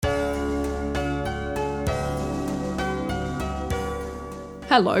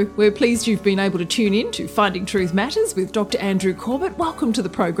Hello, we're pleased you've been able to tune in to Finding Truth Matters with Dr. Andrew Corbett. Welcome to the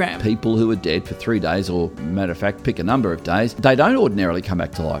program. People who are dead for 3 days, or matter of fact, pick a number of days, they don't ordinarily come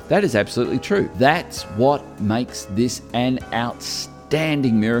back to life. That is absolutely true. That's what makes this an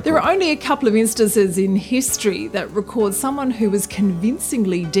outstanding miracle. There are only a couple of instances in history that record someone who was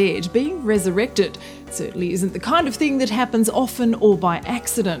convincingly dead being resurrected. Certainly isn't the kind of thing that happens often or by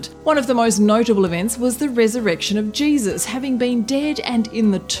accident. One of the most notable events was the resurrection of Jesus, having been dead and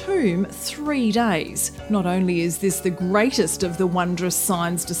in the tomb 3 days. Not only is this the greatest of the wondrous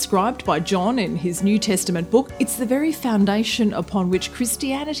signs described by John in his New Testament book, it's the very foundation upon which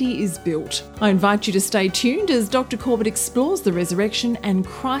Christianity is built. I invite you to stay tuned as Dr. Corbett explores the resurrection and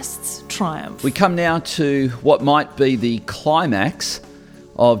Christ's triumph. We come now to what might be the climax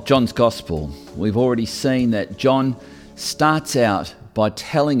of John's Gospel. We've already seen that John starts out by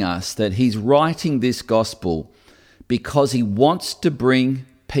telling us that he's writing this Gospel because he wants to bring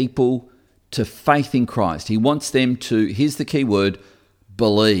people to faith in Christ. He wants them to, here's the key word,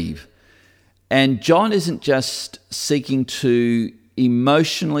 believe. And John isn't just seeking to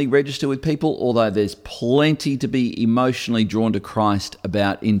emotionally register with people, although there's plenty to be emotionally drawn to Christ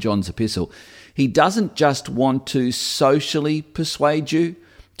about in John's epistle. He doesn't just want to socially persuade you,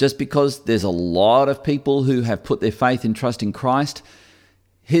 just because there's a lot of people who have put their faith and trust in Christ.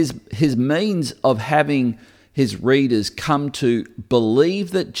 His means of having his readers come to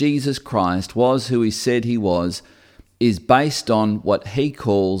believe that Jesus Christ was who he said he was is based on what he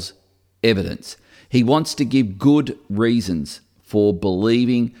calls evidence. He wants to give good reasons for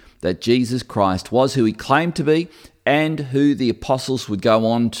believing that Jesus Christ was who he claimed to be and who the apostles would go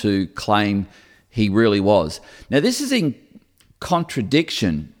on to claim he really was. Now, this is in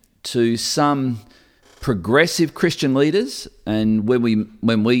contradiction to some progressive Christian leaders, and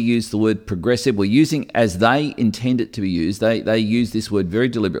when we use the word progressive, we're using as they intend it to be used. They use this word very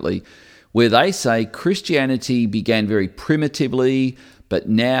deliberately, where they say Christianity began very primitively, but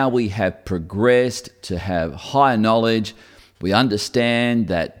now we have progressed to have higher knowledge. We understand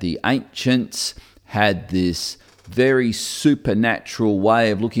that the ancients had this very supernatural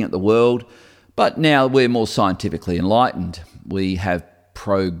way of looking at the world, but now we're more scientifically enlightened. We have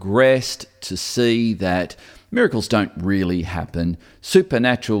progressed to see that miracles don't really happen.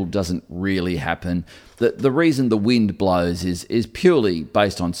 Supernatural doesn't really happen. The reason the wind blows is purely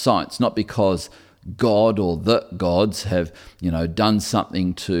based on science, not because God or the gods have, done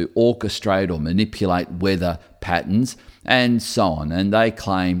something to orchestrate or manipulate weather patterns and so on. And they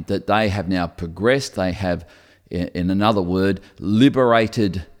claim that they have now progressed. They have, in another word,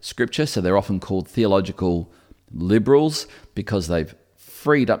 liberated Scripture. So they're often called theological liberals because they've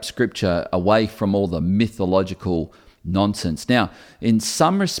freed up Scripture away from all the mythological nonsense. Now, in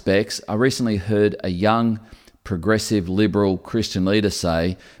some respects, I recently heard a young progressive liberal Christian leader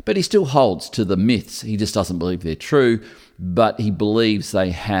say, but he still holds to the myths. He just doesn't believe they're true, but he believes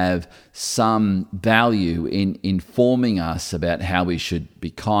they have some value in informing us about how we should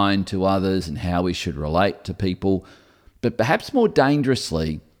be kind to others and how we should relate to people. But perhaps more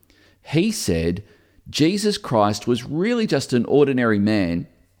dangerously, he said Jesus Christ was really just an ordinary man,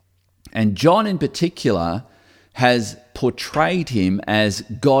 and John in particular has portrayed him as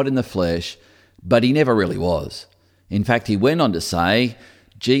God in the flesh, but he never really was. In fact, he went on to say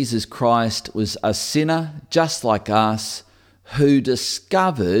Jesus Christ was a sinner just like us who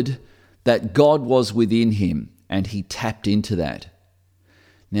discovered that God was within him, and he tapped into that.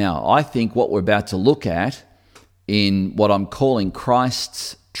 Now, I think what we're about to look at in what I'm calling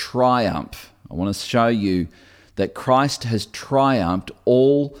Christ's triumph, I want to show you that Christ has triumphed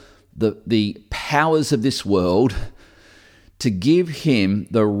all the powers of this world to give him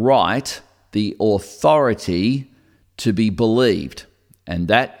the right, the authority to be believed. And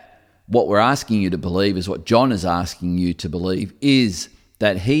that, what we're asking you to believe is what John is asking you to believe, is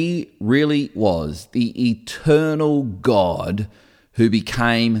that he really was the eternal God who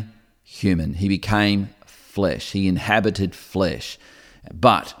became human. He became flesh. He inhabited flesh.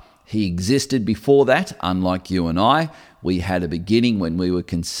 But he existed before that, unlike you and I. We had a beginning when we were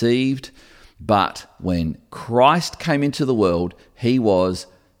conceived. But when Christ came into the world, he was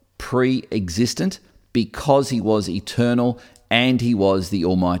pre-existent because he was eternal and he was the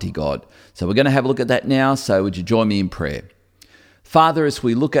Almighty God. So we're going to have a look at that now. So would you join me in prayer? Father, as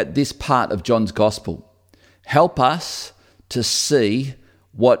we look at this part of John's Gospel, help us to see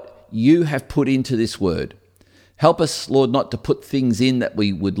what you have put into this word. Help us, Lord, not to put things in that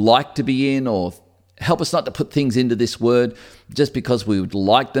we would like to be in, or help us not to put things into this word just because we would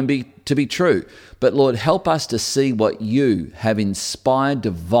like them to be true. But Lord, help us to see what you have inspired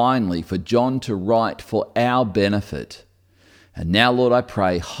divinely for John to write for our benefit. And now, Lord, I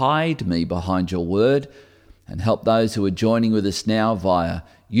pray, hide me behind your word and help those who are joining with us now via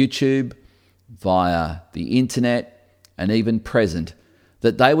YouTube, via the internet, and even present,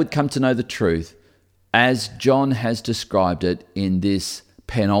 that they would come to know the truth as John has described it in this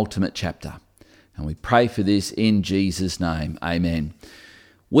penultimate chapter. And we pray for this in Jesus' name. Amen.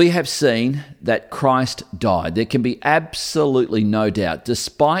 We have seen that Christ died. There can be absolutely no doubt,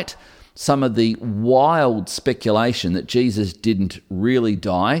 despite some of the wild speculation that Jesus didn't really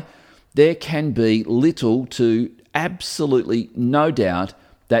die, there can be little to absolutely no doubt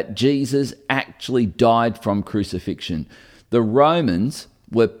that Jesus actually died from crucifixion. The Romans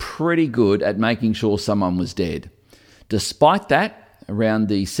were pretty good at making sure someone was dead. Despite that, around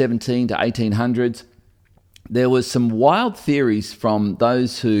the 17 to 1800s, there was some wild theories from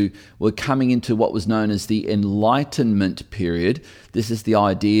those who were coming into what was known as the Enlightenment period. This is the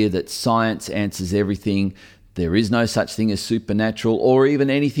idea that science answers everything. There is no such thing as supernatural or even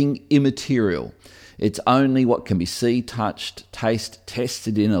anything immaterial. It's only what can be seen, touched,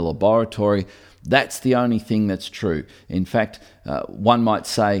 tested in a laboratory. That's the only thing that's true. In fact, one might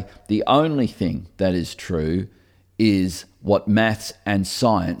say the only thing that is true is what maths and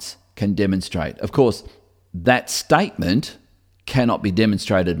science can demonstrate. Of course, that statement cannot be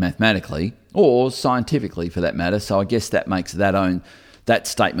demonstrated mathematically or scientifically for that matter, so I guess that makes that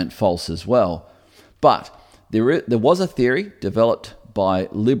statement false as well. But there was a theory developed by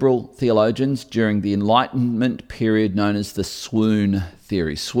liberal theologians during the Enlightenment period known as the swoon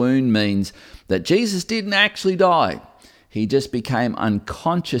theory. Swoon means that Jesus didn't actually die. He just became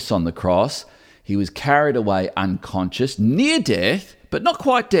unconscious on the cross. He was carried away unconscious, near death, but not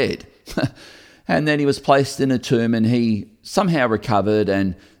quite dead. And then he was placed in a tomb and he somehow recovered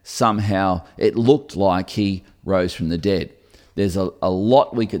and somehow it looked like he rose from the dead. There's a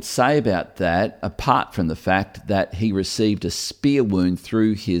lot we could say about that, apart from the fact that he received a spear wound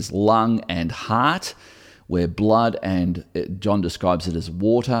through his lung and heart, where blood and, John describes it as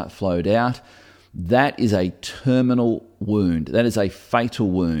water, flowed out. That is a terminal wound. That is a fatal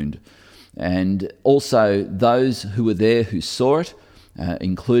wound. And also those who were there who saw it,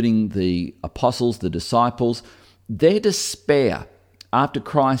 including the apostles, the disciples, their despair after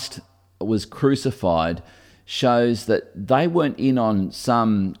Christ was crucified shows that they weren't in on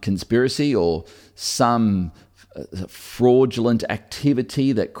some conspiracy or some fraudulent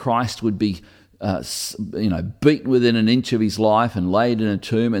activity that Christ would be beaten within an inch of his life and laid in a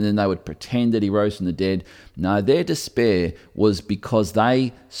tomb, and then they would pretend that he rose from the dead. No, their despair was because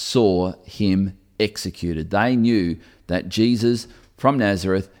they saw him executed. They knew that Jesus from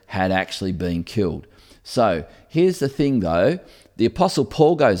Nazareth had actually been killed. So here's the thing though, the Apostle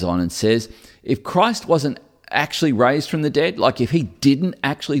Paul goes on and says, if Christ wasn't actually raised from the dead, like if he didn't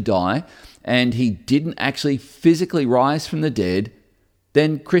actually die and he didn't actually physically rise from the dead,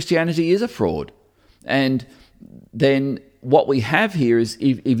 then Christianity is a fraud. And then what we have here is,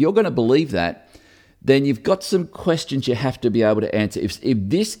 if you're going to believe that, then you've got some questions you have to be able to answer. If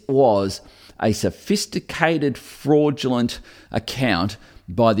this was a sophisticated, fraudulent account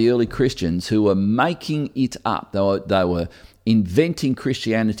by the early Christians who were making it up, they were inventing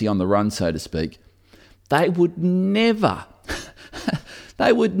Christianity on the run, so to speak, they would never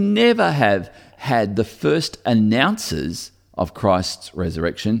have had the first announcers of Christ's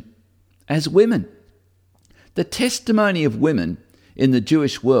resurrection as women. The testimony of women in the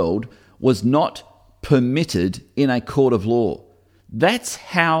Jewish world was not permitted in a court of law. That's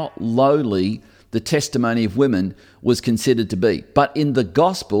how lowly the testimony of women was considered to be. But in the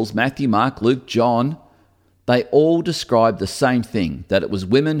Gospels, Matthew, Mark, Luke, John, they all describe the same thing, that it was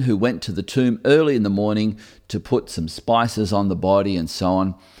women who went to the tomb early in the morning to put some spices on the body and so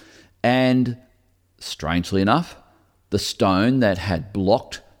on. And strangely enough, the stone that had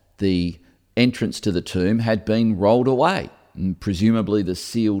blocked the entrance to the tomb had been rolled away. And presumably the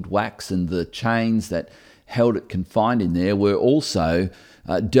sealed wax and the chains that held it confined in there were also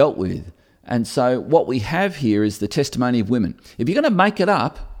dealt with. And so what we have here is the testimony of women. If you're going to make it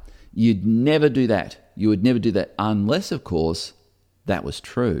up, you'd never do that. You would never do that unless, of course, that was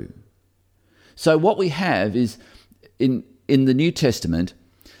true. So what we have is, in the New Testament,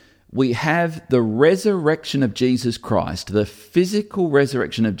 we have the resurrection of Jesus Christ, the physical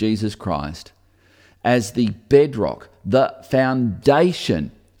resurrection of Jesus Christ, as the bedrock, the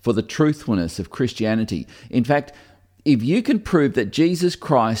foundation for the truthfulness of Christianity. In fact, if you can prove that Jesus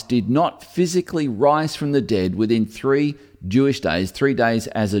Christ did not physically rise from the dead within 3 Jewish days, 3 days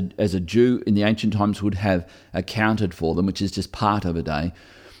as a Jew in the ancient times would have accounted for them, which is just part of a day,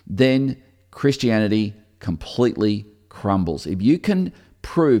 then Christianity completely crumbles. If you can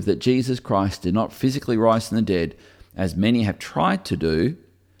prove that Jesus Christ did not physically rise from the dead, as many have tried to do,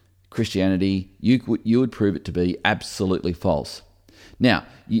 Christianity, you would prove it to be absolutely false. Now,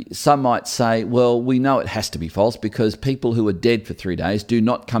 some might say, well, we know it has to be false because people who are dead for 3 days do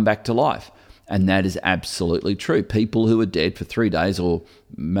not come back to life. And that is absolutely true. People who are dead for 3 days, or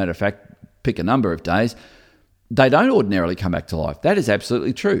matter of fact, pick a number of days, they don't ordinarily come back to life. That is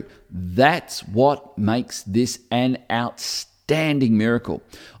absolutely true. That's what makes this an outstanding miracle.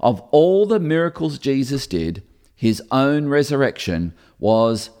 Of all the miracles Jesus did, his own resurrection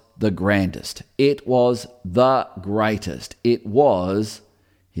was the grandest. It was the greatest. It was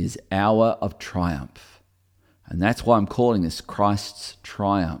his hour of triumph. And that's why I'm calling this Christ's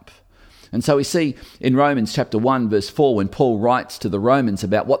triumph. And so we see in Romans chapter 1, verse 4, when Paul writes to the Romans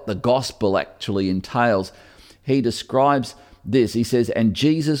about what the gospel actually entails, he describes this. He says, "And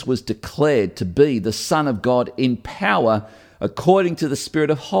Jesus was declared to be the Son of God in power according to the Spirit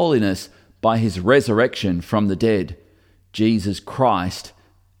of holiness by his resurrection from the dead, Jesus Christ,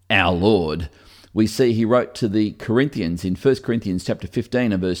 our Lord." We see he wrote to the Corinthians in 1 Corinthians chapter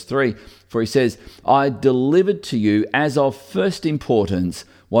 15 and verse 3, for he says, "I delivered to you as of first importance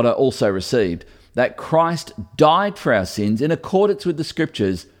what I also received, that Christ died for our sins in accordance with the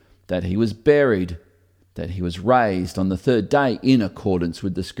Scriptures, that he was buried, that he was raised on the third day in accordance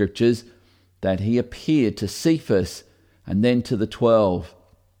with the Scriptures, that he appeared to Cephas and then to the 12.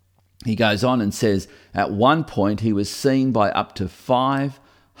 He goes on and says, at one point he was seen by up to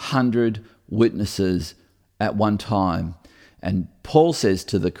 500 witnesses at one time. And Paul says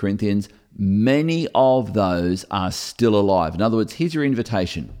to the Corinthians, many of those are still alive. In other words, here's your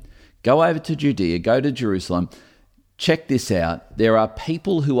invitation. Go over to Judea, go to Jerusalem, check this out. There are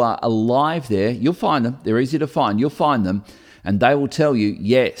people who are alive there. You'll find them. They're easy to find. You'll find them. And they will tell you,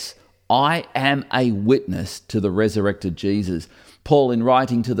 yes, I am a witness to the resurrected Jesus. Paul, in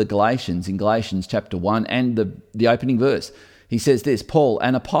writing to the Galatians, in Galatians chapter 1 and the opening verse, he says this, Paul,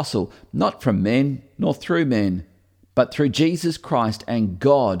 an apostle, not from men nor through men, but through Jesus Christ and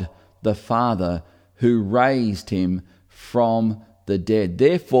God the Father, who raised him from the dead.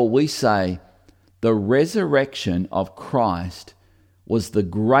 Therefore we say, the resurrection of Christ was the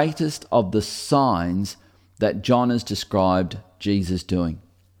greatest of the signs that John has described Jesus doing.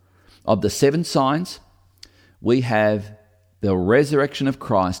 Of the 7 signs, we have the resurrection of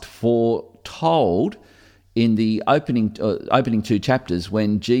Christ foretold in the opening 2 chapters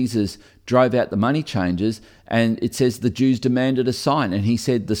when Jesus drove out the money changers, and it says the Jews demanded a sign, and he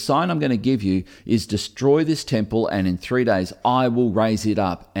said, the sign I'm going to give you is destroy this temple, and in 3 days I will raise it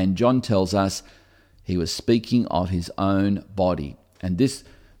up. And John tells us he was speaking of his own body. And this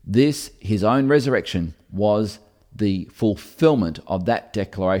his own resurrection was the fulfillment of that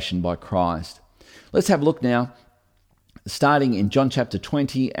declaration by Christ. Let's have a look now, starting in John chapter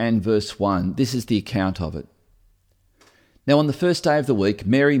 20 and verse 1. This is the account of it. Now on the first day of the week,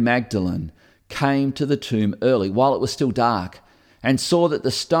 Mary Magdalene came to the tomb early, while it was still dark, and saw that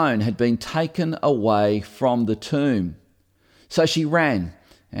the stone had been taken away from the tomb. So she ran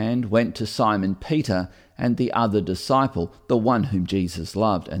and went to Simon Peter and the other disciple, the one whom Jesus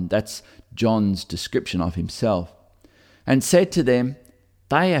loved, and that's John's description of himself, and said to them,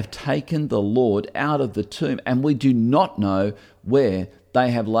 they have taken the Lord out of the tomb, and we do not know where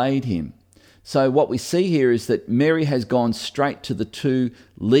they have laid him. So what we see here is that Mary has gone straight to the 2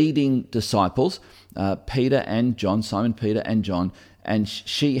 leading disciples, Peter and John, Simon Peter and John, and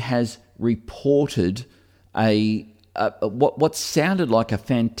she has reported what sounded like a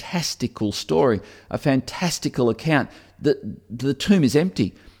fantastical story, a fantastical account. The tomb is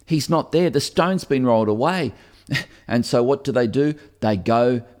empty. He's not there. The stone's been rolled away. And so what do? They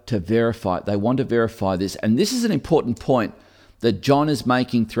go to verify it. They want to verify this. And this is an important point that John is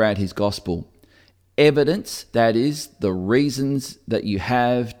making throughout his gospel. Evidence, that is, the reasons that you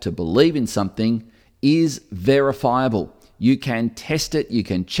have to believe in something, is verifiable. You can test it, you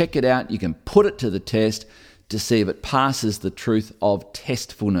can check it out, you can put it to the test to see if it passes the truth of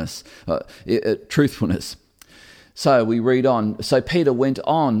truthfulness. So we read on. So Peter went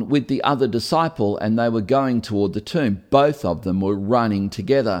on with the other disciple, and they were going toward the tomb. Both of them were running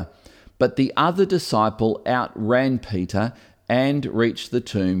together. But the other disciple outran Peter and reached the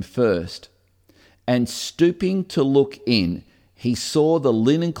tomb first. And stooping to look in, he saw the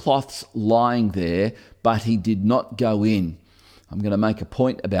linen cloths lying there, but he did not go in. I'm going to make a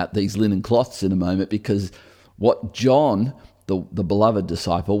point about these linen cloths in a moment, because what John, the beloved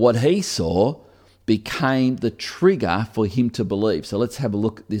disciple, what he saw became the trigger for him to believe. So let's have a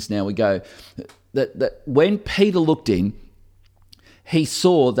look at this now. We go that when Peter looked in, he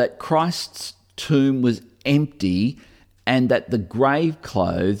saw that Christ's tomb was empty and that the grave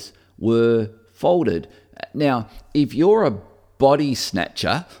clothes were folded. Now, if you're a body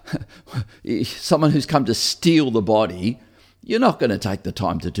snatcher, someone who's come to steal the body, you're not going to take the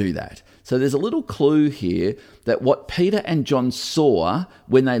time to do that. So there's a little clue here that what Peter and John saw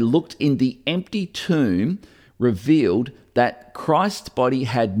when they looked in the empty tomb revealed that Christ's body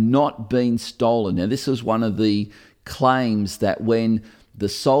had not been stolen. Now, this was one of the claims that when the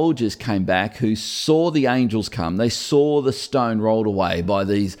soldiers came back who saw the angels come, they saw the stone rolled away by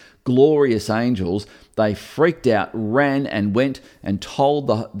these glorious angels, they freaked out, ran and went and told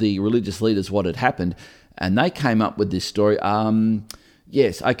the religious leaders what had happened. And they came up with this story.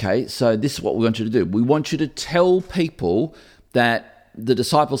 Yes, okay, so this is what we want you to do. We want you to tell people that the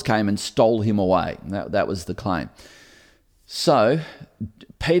disciples came and stole him away. That was the claim. So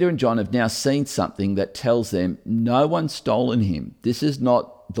Peter and John have now seen something that tells them no one's stolen him. This is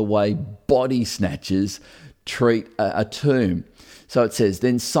not the way body snatchers treat a tomb. So it says,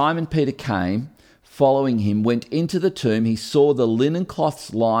 then Simon Peter came, following him, went into the tomb. He saw the linen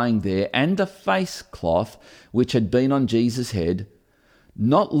cloths lying there and the face cloth which had been on Jesus' head,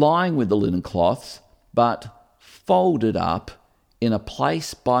 not lying with the linen cloths, but folded up in a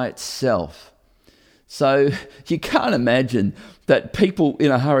place by itself. So you can't imagine that people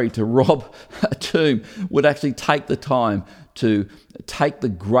in a hurry to rob a tomb would actually take the time to take the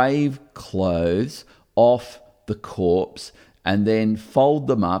grave clothes off the corpse and then fold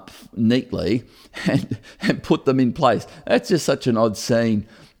them up neatly and put them in place. That's just such an odd scene.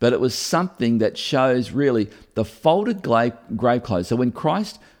 But it was something that shows really the folded grave clothes. So when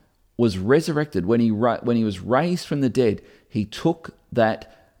Christ was resurrected, when he was raised from the dead, he took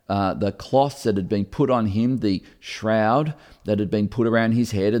that the cloths that had been put on him, the shroud that had been put around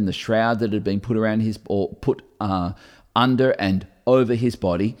his head, and the shroud that had been put around put under and over his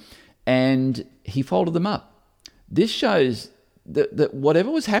body, and he folded them up. This shows that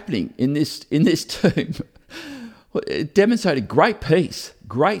whatever was happening in this tomb, it demonstrated great peace,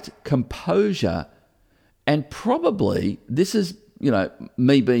 great composure, and probably, this is,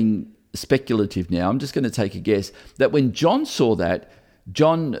 me being speculative now, I'm just going to take a guess, that when John saw that,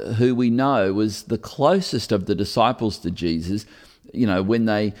 John, who we know was the closest of the disciples to Jesus, when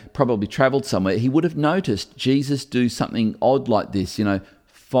they probably traveled somewhere, he would have noticed Jesus do something odd like this,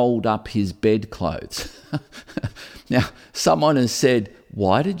 fold up his bedclothes. Now, someone has said,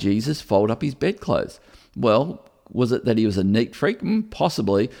 why did Jesus fold up his bedclothes? Well, was it that he was a neat freak?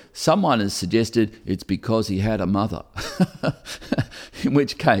 Possibly. Someone has suggested it's because he had a mother. In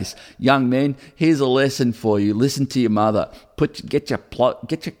which case, young men, here's a lesson for you. Listen to your mother. Get your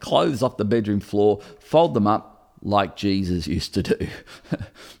clothes off the bedroom floor, fold them up like Jesus used to do.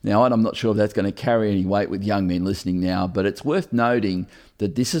 Now, I'm not sure if that's going to carry any weight with young men listening now, but it's worth noting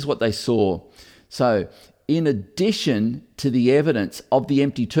that this is what they saw. So, in addition to the evidence of the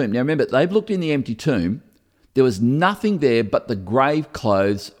empty tomb, now remember, they've looked in the empty tomb. There was nothing there but the grave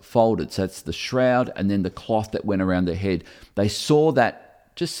clothes folded. So that's the shroud and then the cloth that went around their head. They saw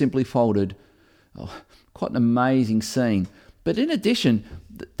that just simply folded. Oh, quite an amazing scene. But in addition,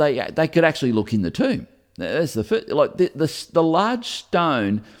 they could actually look in the tomb. That's the first, like the large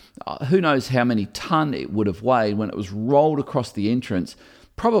stone. Who knows how many ton it would have weighed when it was rolled across the entrance.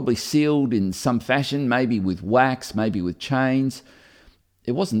 Probably sealed in some fashion, maybe with wax, maybe with chains.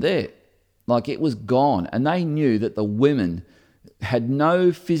 It wasn't there. Like, it was gone. And they knew that the women had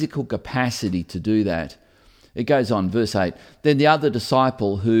no physical capacity to do that. It goes on, verse 8. Then the other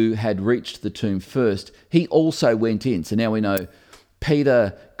disciple who had reached the tomb first, he also went in. So now we know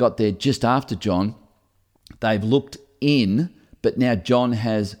Peter got there just after John. They've looked in, but now John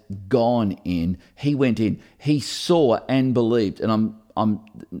has gone in. He went in. He saw and believed. And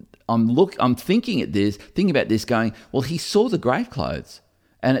I'm thinking about this going, well, he saw the grave clothes.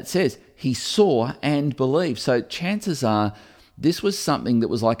 And it says he saw and believed. So chances are this was something that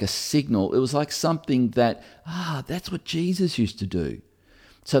was like a signal. It was like something that, that's what Jesus used to do.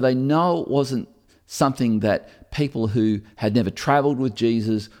 So they know it wasn't something that people who had never traveled with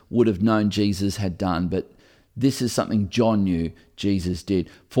Jesus would have known Jesus had done. But this is something John knew Jesus did.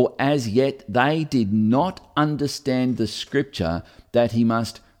 For as yet they did not understand the scripture that he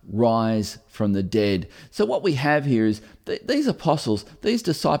must rise from the dead. So what we have here is these apostles, these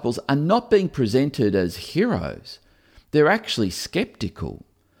disciples are not being presented as heroes. They're actually skeptical.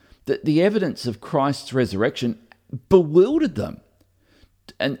 That the evidence of Christ's resurrection bewildered them.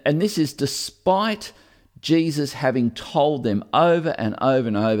 And this is despite Jesus having told them over and over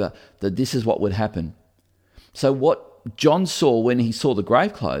and over that this is what would happen. So what John saw when he saw the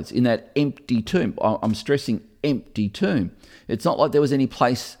grave clothes in that empty tomb, I'm stressing empty tomb. It's not like there was any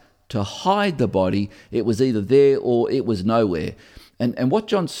place to hide the body. It was either there or it was nowhere. And what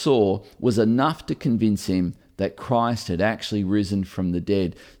John saw was enough to convince him that Christ had actually risen from the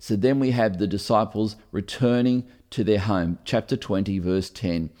dead. So then we have the disciples returning to their home. Chapter 20, verse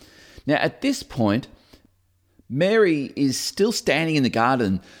 10. Now at this point, Mary is still standing in the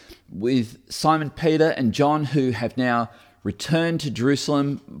garden with Simon Peter and John, who have now returned to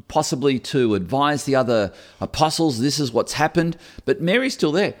Jerusalem, possibly to advise the other apostles, this is what's happened. But Mary's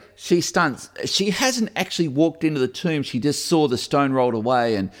still there. She's stunned. She hasn't actually walked into the tomb. She just saw the stone rolled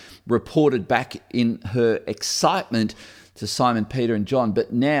away and reported back in her excitement to Simon Peter and John.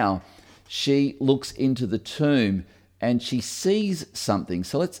 But now she looks into the tomb and she sees something.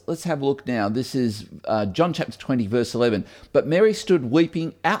 So let's have a look now. This is John chapter 20, verse 11. But Mary stood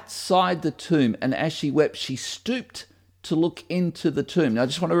weeping outside the tomb, and as she wept, she stooped to look into the tomb. Now, I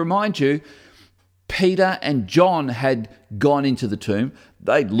just want to remind you, Peter and John had gone into the tomb.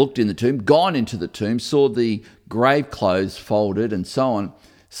 They'd looked in the tomb, gone into the tomb, saw the grave clothes folded and so on.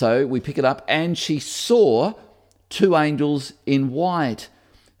 So we pick it up, and she saw two angels in white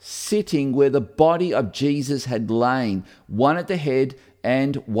sitting where the body of Jesus had lain, one at the head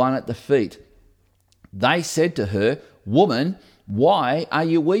and one at the feet. They said to her, "Woman, why are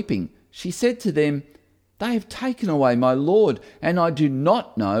you weeping?" She said to them, "They have taken away my Lord, and I do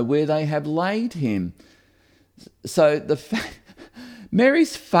not know where they have laid him." So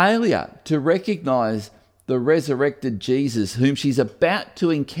Mary's failure to recognize the resurrected Jesus, whom she's about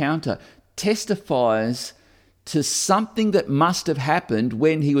to encounter, testifies to something that must have happened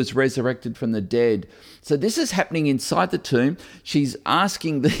when he was resurrected from the dead. So this is happening inside the tomb. She's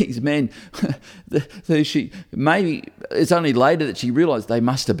asking these men, maybe it's only later that she realized they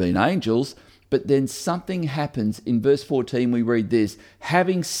must have been angels. But then something happens. In verse 14, we read this: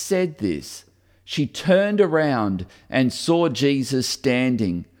 having said this, she turned around and saw Jesus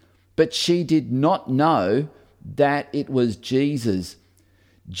standing, but she did not know that it was Jesus.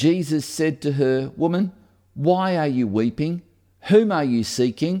 Jesus said to her, "Woman, why are you weeping? Whom are you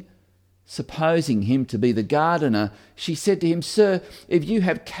seeking?" Supposing him to be the gardener, she said to him, "Sir, if you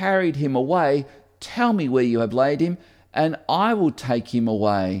have carried him away, tell me where you have laid him, and I will take him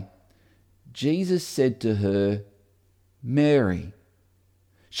away." Jesus said to her, "Mary."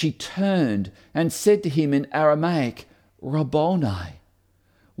 She turned and said to him in Aramaic, "Rabboni,"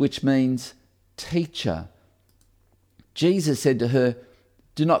 which means teacher. Jesus said to her,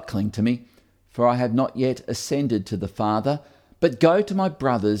 "Do not cling to me, for I have not yet ascended to the Father, but go to my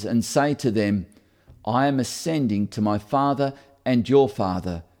brothers and say to them, I am ascending to my Father and your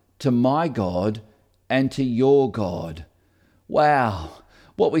Father, to my God and to your God." Wow.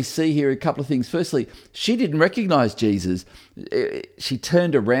 What we see here are a couple of things. Firstly, she didn't recognize Jesus. She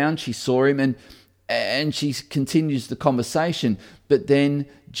turned around, she saw him, and she continues the conversation. But then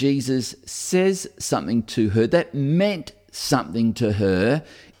Jesus says something to her that meant something to her,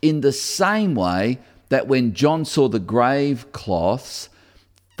 in the same way that when John saw the grave cloths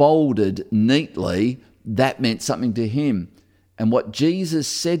folded neatly, that meant something to him. And what Jesus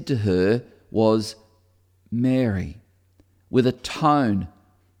said to her was, "Mary," with a tone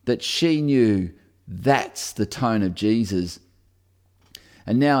that she knew that's the tone of Jesus.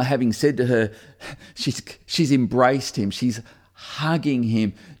 And now, having said to her, she's embraced him, she's hugging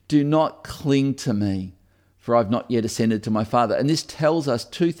him. "Do not cling to me, for I've not yet ascended to my Father." And this tells us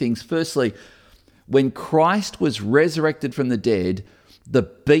two things. Firstly, when Christ was resurrected from the dead, the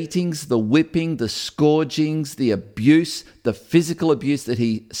beatings, the whipping, the scourgings, the abuse, the physical abuse that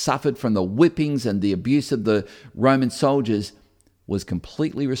he suffered from the whippings and the abuse of the Roman soldiers was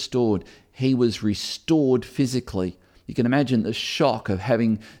completely restored. He was restored physically. You can imagine the shock of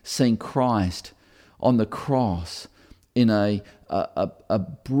having seen Christ on the cross in a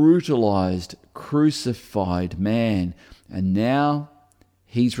brutalized, crucified man. And now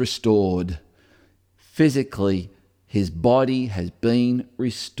he's restored. Physically, his body has been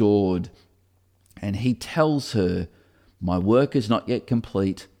restored. And he tells her, "My work is not yet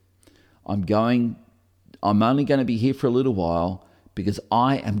complete. I'm only going to be here for a little while, because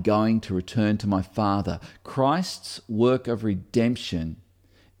I am going to return to my Father." Christ's work of redemption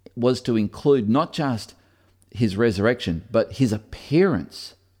was to include not just his resurrection, but his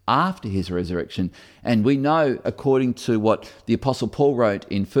appearance after his resurrection. And we know, according to what the Apostle Paul wrote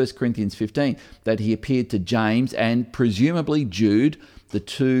in 1 Corinthians 15, that he appeared to James and presumably Jude, the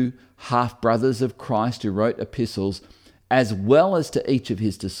two half-brothers of Christ who wrote epistles, as well as to each of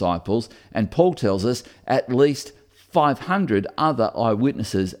his disciples. And Paul tells us at least 500 other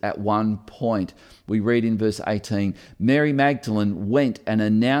eyewitnesses at one point. We read in verse 18, "Mary Magdalene went and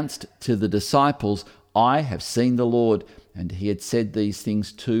announced to the disciples, I have seen the Lord, and he had said these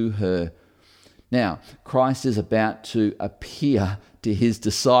things to her." Now, Christ is about to appear to his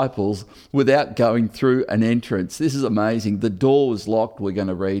disciples without going through an entrance. This is amazing. The door was locked, we're going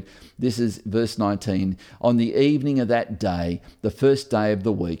to read. This is verse 19. On the evening of that day, the first day of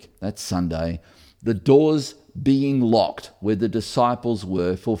the week, that's Sunday, the doors being locked where the disciples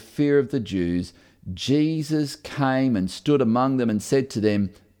were for fear of the Jews, Jesus came and stood among them and said to them,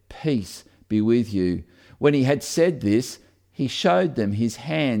 "Peace be with you." When he had said this, he showed them his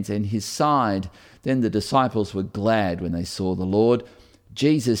hands and his side. Then the disciples were glad when they saw the Lord.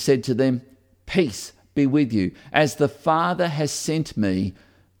 Jesus said to them, "Peace be with you. As the Father has sent me,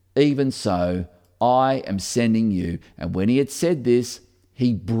 even so I am sending you." And when he had said this,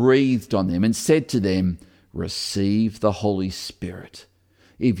 he breathed on them and said to them, "Receive the Holy Spirit.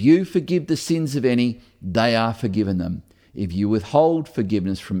 If you forgive the sins of any, they are forgiven them. If you withhold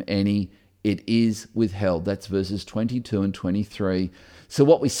forgiveness from any, it is withheld." That's verses 22 and 23. So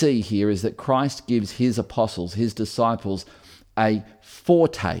what we see here is that Christ gives his apostles, his disciples, a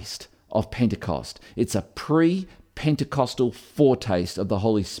foretaste of Pentecost. It's a pre-Pentecostal foretaste of the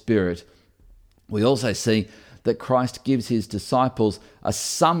Holy Spirit. We also see that Christ gives his disciples a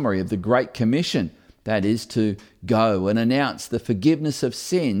summary of the Great Commission, that is to go and announce the forgiveness of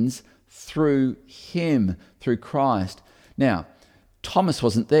sins through him, through Christ. Now, Thomas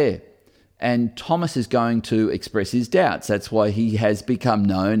wasn't there, and Thomas is going to express his doubts. That's why he has become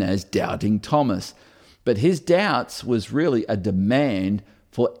known as Doubting Thomas. But his doubts was really a demand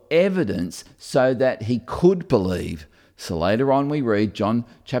for evidence so that he could believe. So later on we read John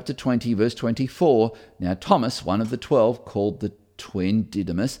chapter 20, verse 24. Now Thomas, one of the 12, called the twin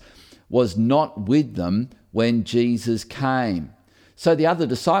Didymus, was not with them when Jesus came. So the other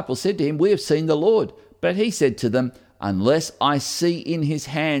disciples said to him, "We have seen the Lord." But he said to them, "Unless I see in his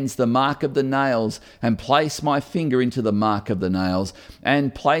hands the mark of the nails, and place my finger into the mark of the nails,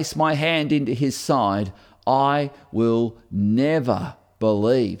 and place my hand into his side, I will never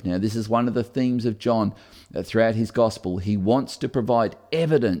believe." Now, this is one of the themes of John throughout his gospel. He wants to provide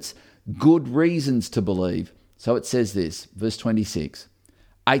evidence, good reasons to believe. So it says this, verse 26.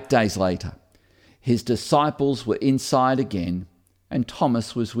 8 days later, his disciples were inside again, and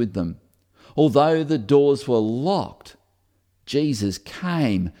Thomas was with them. Although the doors were locked, Jesus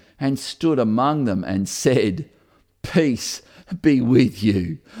came and stood among them and said, "Peace be with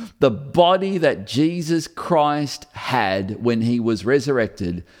you." The body that Jesus Christ had when he was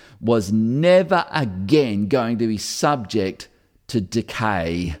resurrected was never again going to be subject to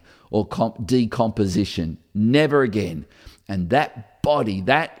decay or decomposition. Never again. And that body,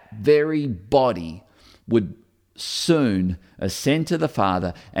 that very body, would soon ascend to the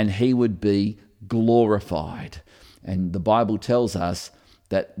Father, and he would be glorified. And the Bible tells us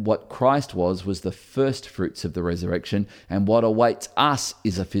that what Christ was the first fruits of the resurrection, and what awaits us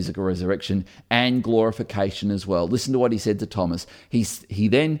is a physical resurrection and glorification as well. Listen to what he said to Thomas. He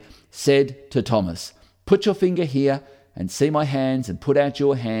then said to Thomas, "Put your finger here and see my hands, and put out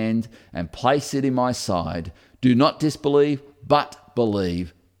your hand and place it in my side. Do not disbelieve, but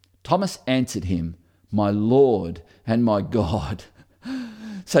believe." Thomas answered him, "My Lord and my God."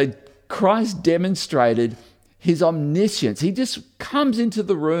 So Christ demonstrated his omniscience. He just comes into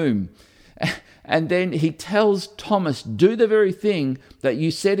the room and then he tells Thomas, "Do the very thing that you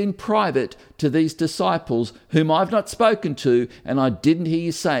said in private to these disciples whom I've not spoken to, and I didn't hear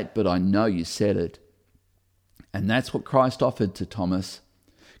you say it, but I know you said it." And that's what Christ offered to Thomas.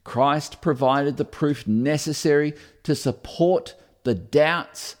 Christ provided the proof necessary to support the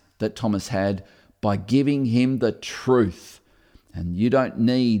doubts that Thomas had by giving him the truth. And you don't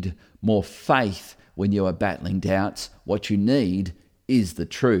need more faith when you are battling doubts. What you need is the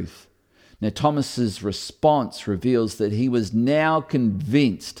truth. Now, Thomas's response reveals that he was now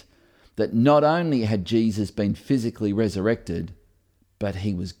convinced that not only had Jesus been physically resurrected, but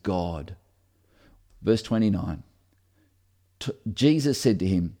he was God. Verse 29. Jesus said to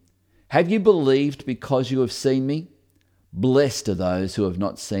him, "Have you believed because you have seen me? Blessed are those who have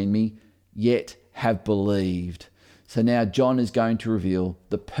not seen me, yet have believed." So now John is going to reveal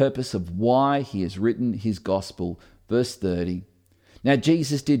the purpose of why he has written his gospel. Verse 30. Now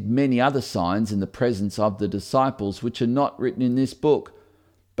Jesus did many other signs in the presence of the disciples, which are not written in this book.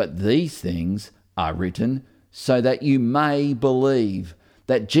 But these things are written so that you may believe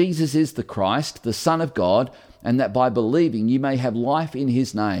that Jesus is the Christ, the Son of God, and that by believing you may have life in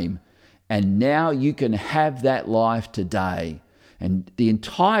his name. And now you can have that life today. And the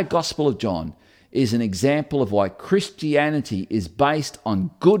entire Gospel of John is an example of why Christianity is based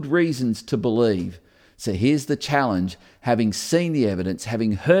on good reasons to believe. So here's the challenge. Having seen the evidence,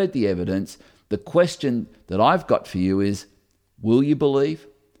 having heard the evidence, the question that I've got for you is, will you believe?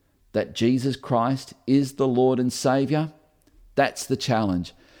 that Jesus Christ is the Lord and Saviour? That's the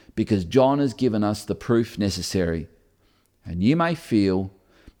challenge, because John has given us the proof necessary. And you may feel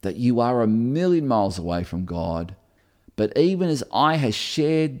that you are a million miles away from God, but even as I have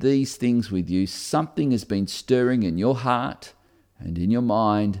shared these things with you, something has been stirring in your heart and in your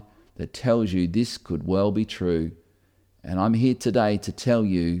mind that tells you this could well be true. And I'm here today to tell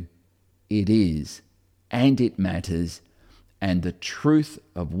you it is, and it matters, and the truth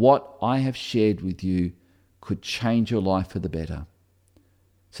of what I have shared with you could change your life for the better.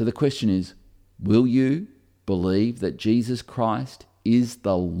 So the question is, will you believe that Jesus Christ is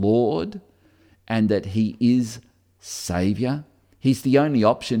the Lord and that he is Saviour? He's the only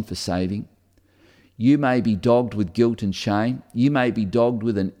option for saving. You may be dogged with guilt and shame. You may be dogged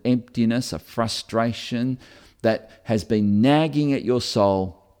with an emptiness, a frustration that has been nagging at your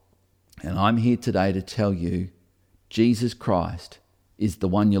soul. And I'm here today to tell you, Jesus Christ is the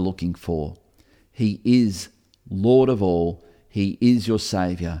one you're looking for. He is Lord of all. He is your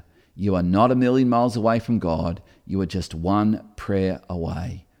Saviour. You are not a million miles away from God. You are just one prayer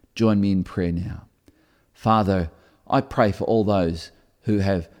away. Join me in prayer now. Father, I pray for all those who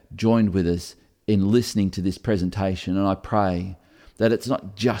have joined with us in listening to this presentation, and I pray that it's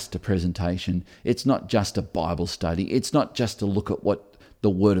not just a presentation, it's not just a Bible study, it's not just a look at what the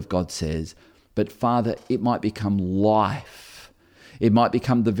Word of God says, but Father, it might become life. It might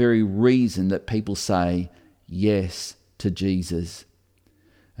become the very reason that people say yes to Jesus.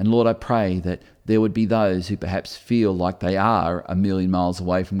 And Lord, I pray that there would be those who perhaps feel like they are a million miles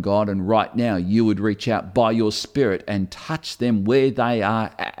away from God, and right now you would reach out by your Spirit and touch them where they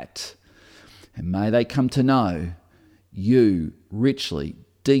are at. And may they come to know you richly,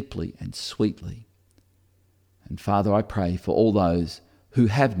 deeply, and sweetly. And Father, I pray for all those who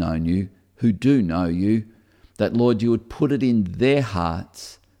have known you, who do know you, that Lord, you would put it in their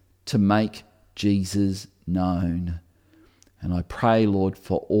hearts to make Jesus known. And I pray, Lord,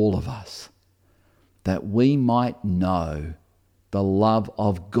 for all of us, that we might know the love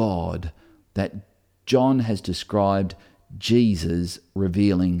of God that John has described Jesus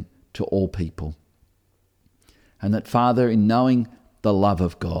revealing to all people. And that, Father, in knowing the love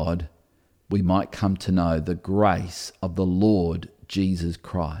of God, we might come to know the grace of the Lord Jesus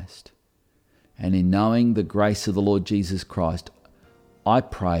Christ. And in knowing the grace of the Lord Jesus Christ, I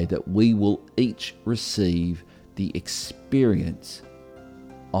pray that we will each receive the experience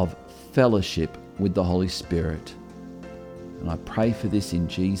of fellowship with the Holy Spirit. And I pray for this in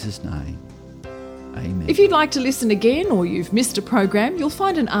Jesus' name. Amen. If you'd like to listen again or you've missed a program, you'll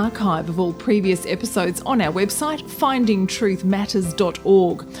find an archive of all previous episodes on our website,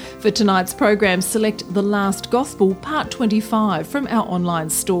 findingtruthmatters.org. For tonight's program, select The Last Gospel, Part 25 from our online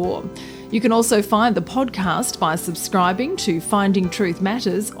store. You can also find the podcast by subscribing to Finding Truth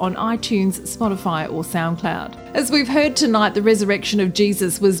Matters on iTunes, Spotify or SoundCloud. As we've heard tonight, the resurrection of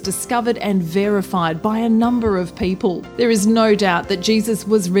Jesus was discovered and verified by a number of people. There is no doubt that Jesus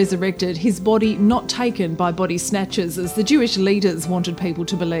was resurrected, his body not taken by body snatchers as the Jewish leaders wanted people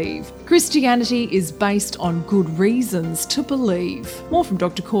to believe. Christianity is based on good reasons to believe. More from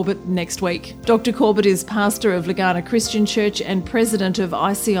Dr. Corbett next week. Dr. Corbett is pastor of Legana Christian Church and president of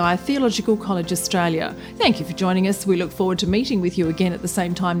ICI Theological College Australia. Thank you for joining us. We look forward to meeting with you again at the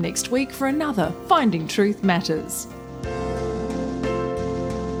same time next week for another Finding Truth Matters.